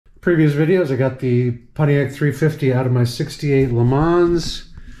Previous videos, I got the Pontiac 350 out of my 68 Le Mans.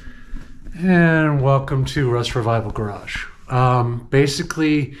 And welcome to Rust Revival Garage.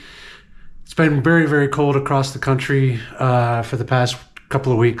 Basically, it's been very, very cold across the country for the past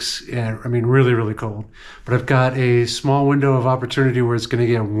couple of weeks. Yeah, I mean, really, really cold. But I've got a small window of opportunity where it's going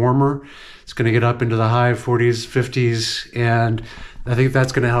to get warmer. It's going to get up into the high 40s, 50s, and I think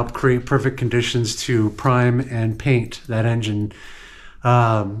that's going to help create perfect conditions to prime and paint that engine.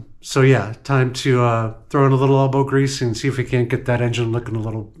 So yeah, time to throw in a little elbow grease and see if we can't get that engine looking a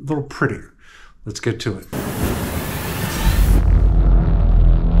little prettier. Let's get to it.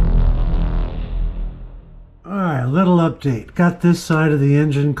 Alright, little update. Got this side of the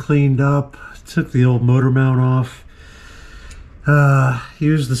engine cleaned up. Took the old motor mount off.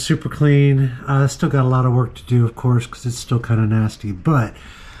 Used the super clean. Still got a lot of work to do, of course, because it's still kind of nasty. But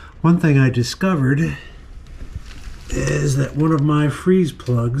one thing I discovered is that one of my freeze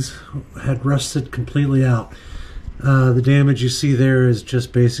plugs had rusted completely out. The damage you see there is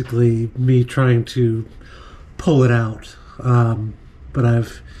just basically me trying to pull it out. But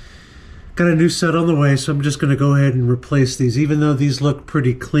I've got a new set on the way, so I'm just going to go ahead and replace these. Even though these look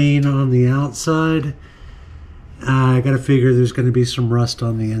pretty clean on the outside, I got to figure there's going to be some rust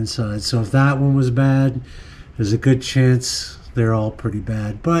on the inside. So if that one was bad, there's a good chance they're all pretty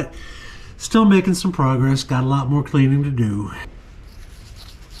bad. But still making some progress. Got a lot more cleaning to do.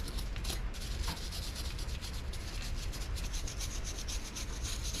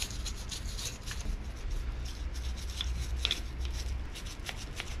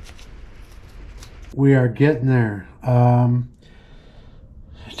 We are getting there.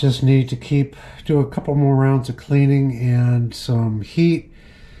 Just need to do a couple more rounds of cleaning and some heat,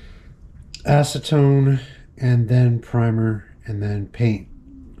 acetone, and then primer, and then paint.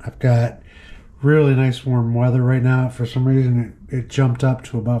 I've got really nice warm weather right now. For some reason it jumped up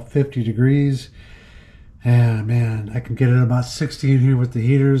to about 50 degrees. And man, I can get it about 60 in here with the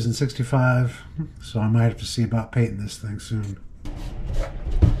heaters and 65. So I might have to see about painting this thing soon.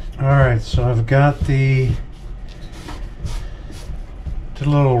 Alright, so I've got did a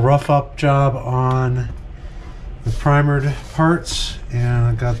little rough up job on the primered parts, and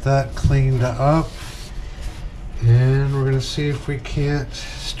I got that cleaned up. And we're going to see if we can't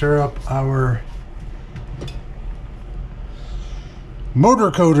stir up our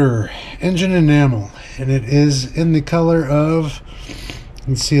motor coater engine enamel. And it is in the color of, you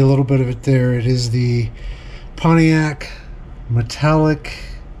can see a little bit of it there, it is the Pontiac metallic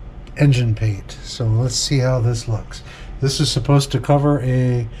engine paint. So let's see how this looks. This is supposed to cover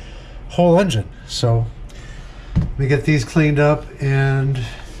a whole engine. So let me get these cleaned up and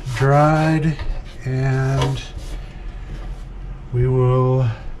dried, and we will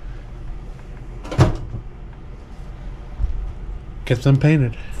get them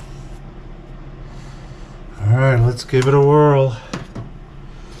painted. All right, let's give it a whirl.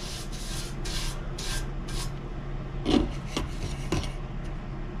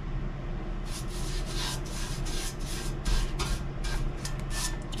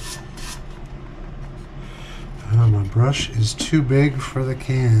 My brush is too big for the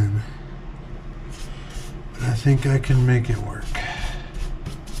can. I think I can make it work.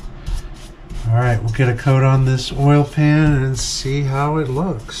 Alright, we'll get a coat on this oil pan and see how it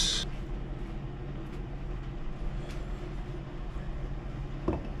looks.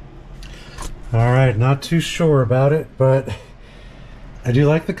 Alright, not too sure about it, but I do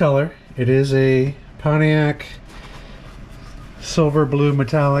like the color. It is a Pontiac silver blue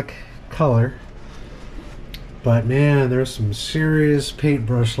metallic color. But man, there's some serious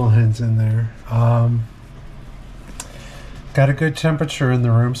paintbrush lines in there. Got a good temperature in the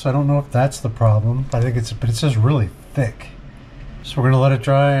room, so I don't know if that's the problem. But it's just really thick. So we're gonna let it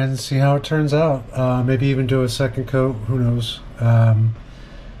dry and see how it turns out. Maybe even do a second coat. Who knows?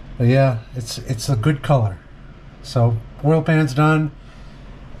 But yeah, it's a good color. So oil pan's done.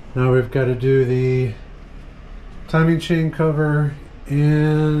 Now we've got to do the timing chain cover,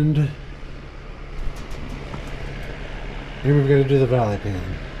 and maybe we've got to do the valley pan.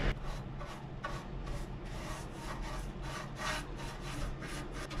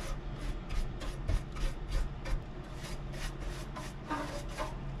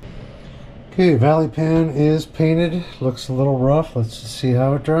 Okay, valley pan is painted. Looks a little rough. Let's just see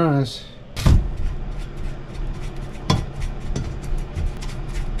how it dries.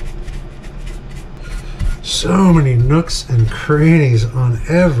 So many nooks and crannies on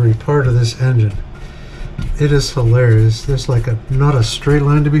every part of this engine. It is hilarious. There's like not a straight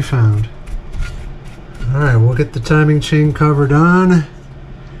line to be found. Alright, we'll get the timing chain cover done.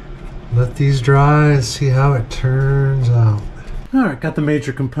 Let these dry and see how it turns out. Alright, got the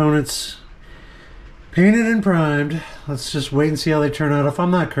major components painted and primed. Let's just wait and see how they turn out. If I'm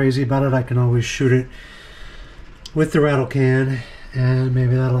not crazy about it, I can always shoot it with the rattle can, and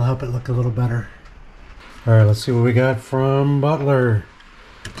maybe that'll help it look a little better. Alright, let's see what we got from Butler.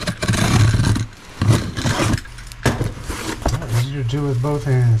 Easy to do with both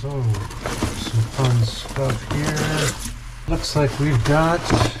hands. Oh, some fun stuff here. Looks like we've got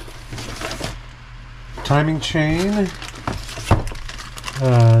timing chain.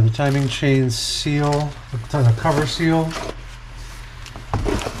 The timing chain seal, the cover seal,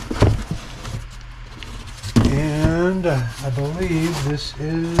 and I believe this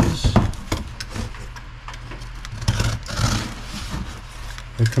is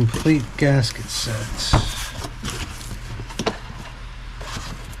the complete gasket set.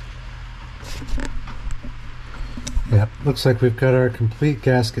 Yep, looks like we've got our complete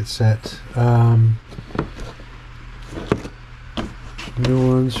gasket set. New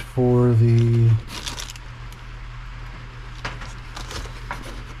ones for the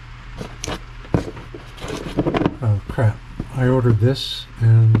oh crap, I ordered this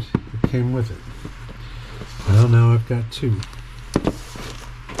and it came with it. Well, now I've got two.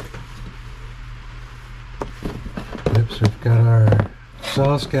 Yep, so we've got our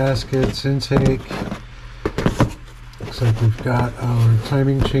exhaust gaskets, intake. Looks like we've got our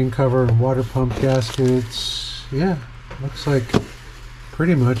timing chain cover and water pump gaskets. Yeah, looks like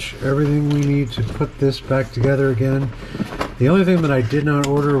pretty much everything we need to put this back together again. The only thing that I did not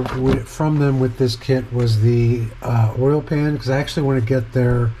order from them with this kit was the oil pan, because I actually want to get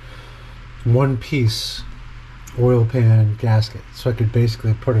their one-piece oil pan gasket, so I could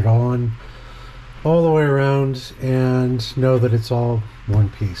basically put it on all the way around and know that it's all one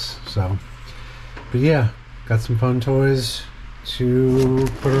piece. So, but yeah, got some fun toys to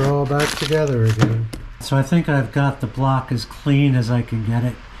put it all back together again. So I think I've got the block as clean as I can get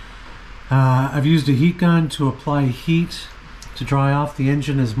it. I've used a heat gun to apply heat to dry off the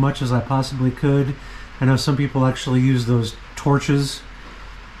engine as much as I possibly could. I know some people actually use those torches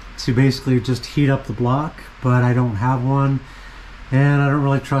to basically just heat up the block, but I don't have one, and I don't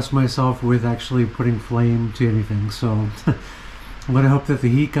really trust myself with actually putting flame to anything. So I'm going to hope that the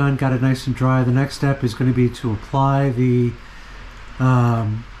heat gun got it nice and dry. The next step is going to be to apply the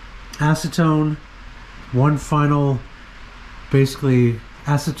acetone. One final, basically,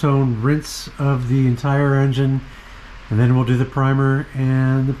 acetone rinse of the entire engine, and then we'll do the primer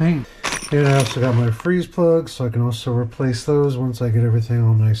and the paint. And I also got my freeze plugs, so I can also replace those once I get everything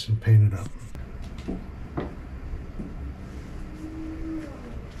all nice and painted up.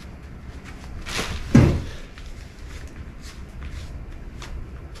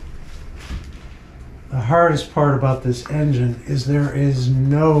 The hardest part about this engine is there is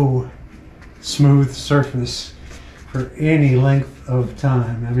no smooth surface for any length of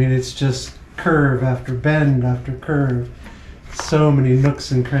time. I mean, it's just curve after bend after curve. So many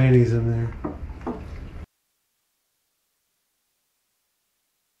nooks and crannies in there.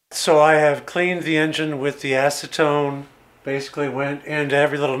 So I have cleaned the engine with the acetone, basically went into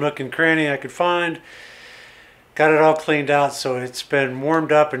every little nook and cranny I could find, got it all cleaned out. So it's been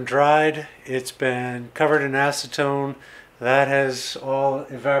warmed up and dried, it's been covered in acetone. That has all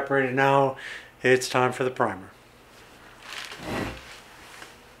evaporated now. It's time for the primer.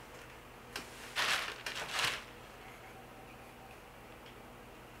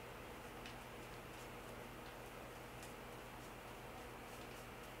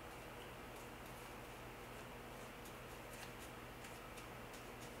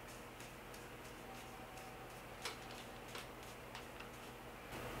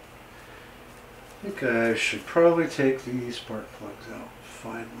 I think I should probably take the spark plugs out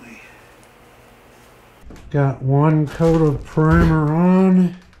finally. Got one coat of primer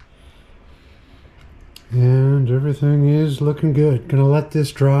on and everything is looking good. Gonna let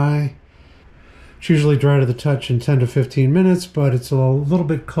this dry. It's usually dry to the touch in 10 to 15 minutes, but it's a little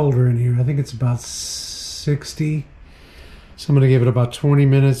bit colder in here. I think it's about 60. So I'm gonna give it about 20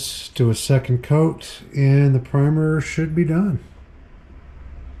 minutes, do a second coat, and the primer should be done.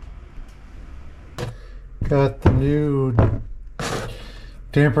 Got the new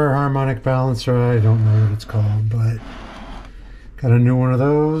damper harmonic balancer. I don't know what it's called, but got a new one of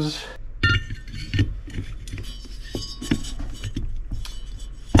those.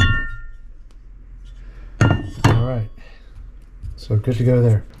 All right, so good to go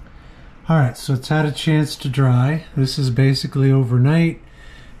there. All right, so it's had a chance to dry. This is basically overnight.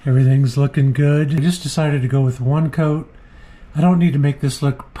 Everything's looking good. I just decided to go with one coat. I don't need to make this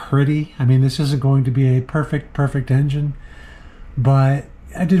look pretty. I mean, this isn't going to be a perfect engine, but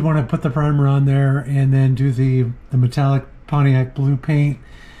I did want to put the primer on there and then do the metallic Pontiac blue paint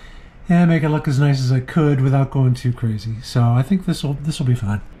and make it look as nice as I could without going too crazy. So I think this will be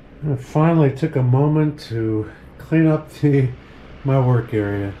fine. I finally took a moment to clean up my work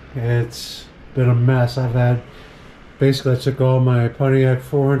area. It's been a mess. Basically I took all my Pontiac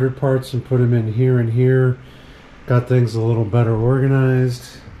 400 parts and put them in here and here. Got things a little better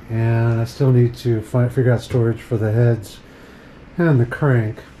organized, and I still need to figure out storage for the heads and the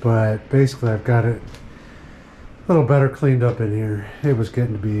crank, but basically I've got it a little better cleaned up in here. It was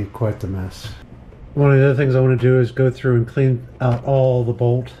getting to be quite the mess. One of the other things I want to do is go through and clean out all the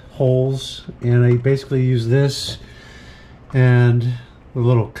bolt holes, and I basically use this and a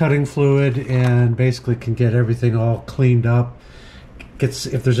little cutting fluid and basically can get everything all cleaned up.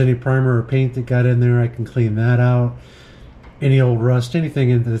 If there's any primer or paint that got in there, I can clean that out. Any old rust,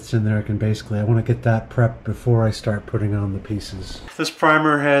 anything that's in there, I want to get that prepped before I start putting on the pieces. This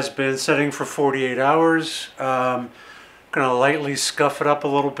primer has been setting for 48 hours. I'm going to lightly scuff it up a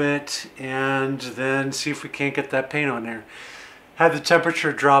little bit and then see if we can't get that paint on there. Had the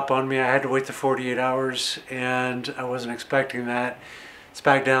temperature drop on me, I had to wait the 48 hours and I wasn't expecting that. It's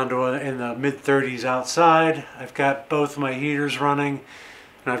back down to in the mid-30s outside. I've got both my heaters running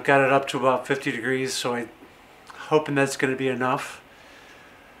and I've got it up to about 50 degrees, so I'm hoping that's going to be enough.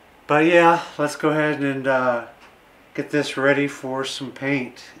 But yeah, let's go ahead and get this ready for some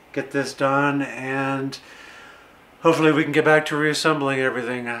paint. Get this done, and hopefully we can get back to reassembling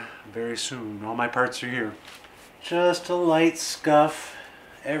everything very soon. All my parts are here. Just a light scuff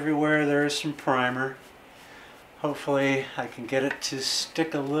everywhere there is some primer. Hopefully I can get it to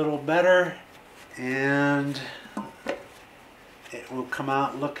stick a little better and it will come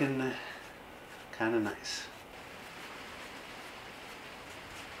out looking kind of nice.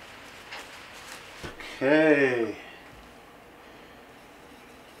 Okay.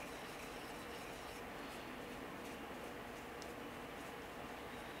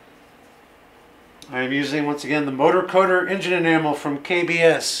 I'm using, once again, the Motor Coater engine enamel from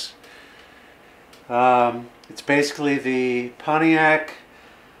KBS. It's basically the Pontiac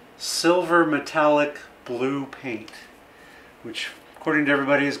silver metallic blue paint, which according to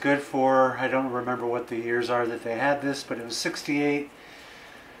everybody is good for, I don't remember what the years are that they had this, but it was 68,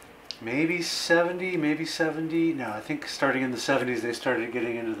 maybe 70, maybe 70. No, I think starting in the 70s they started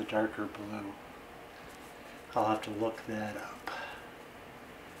getting into the darker blue. I'll have to look that up.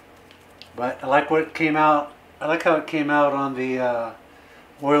 But I like what came out. I like how it came out on the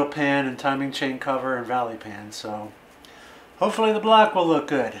oil pan and timing chain cover and valley pan, so hopefully the black will look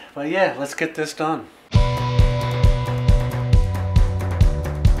good. But yeah, let's get this done.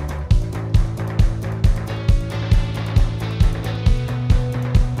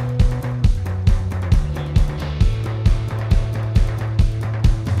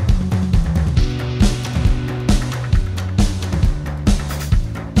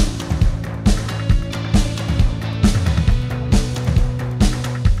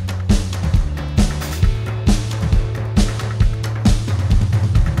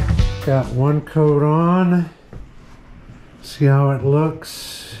 Got one coat on, see how it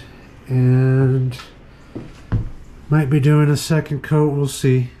looks, and might be doing a second coat, we'll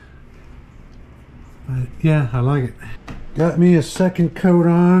see. But yeah, I like it. Got me a second coat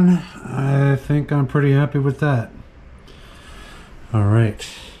on. I think I'm pretty happy with that. Alright,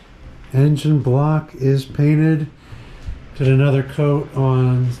 engine block is painted. Did another coat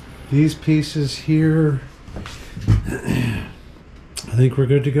on these pieces here. I think we're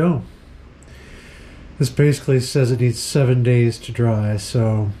good to go. This basically says it needs 7 days to dry,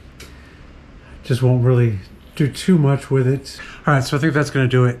 so just won't really do too much with it. Alright, so I think that's going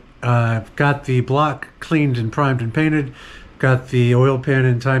to do it. I've got the block cleaned and primed and painted. Got the oil pan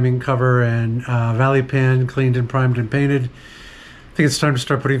and timing cover and valley pan cleaned and primed and painted. I think it's time to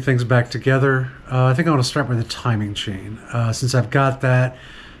start putting things back together. I think I want to start with the timing chain. Since I've got that,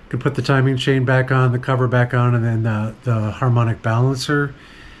 I can put the timing chain back on, the cover back on, and then the harmonic balancer,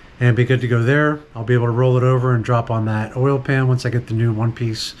 and be good to go there. I'll be able to roll it over and drop on that oil pan once I get the new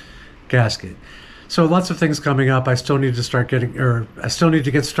one-piece gasket. So lots of things coming up. I still need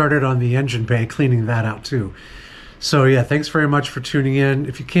to get started on the engine bay, cleaning that out too. So yeah, thanks very much for tuning in.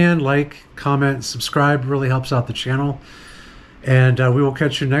 If you can, like, comment, subscribe, really helps out the channel. And we will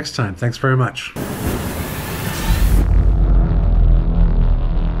catch you next time. Thanks very much.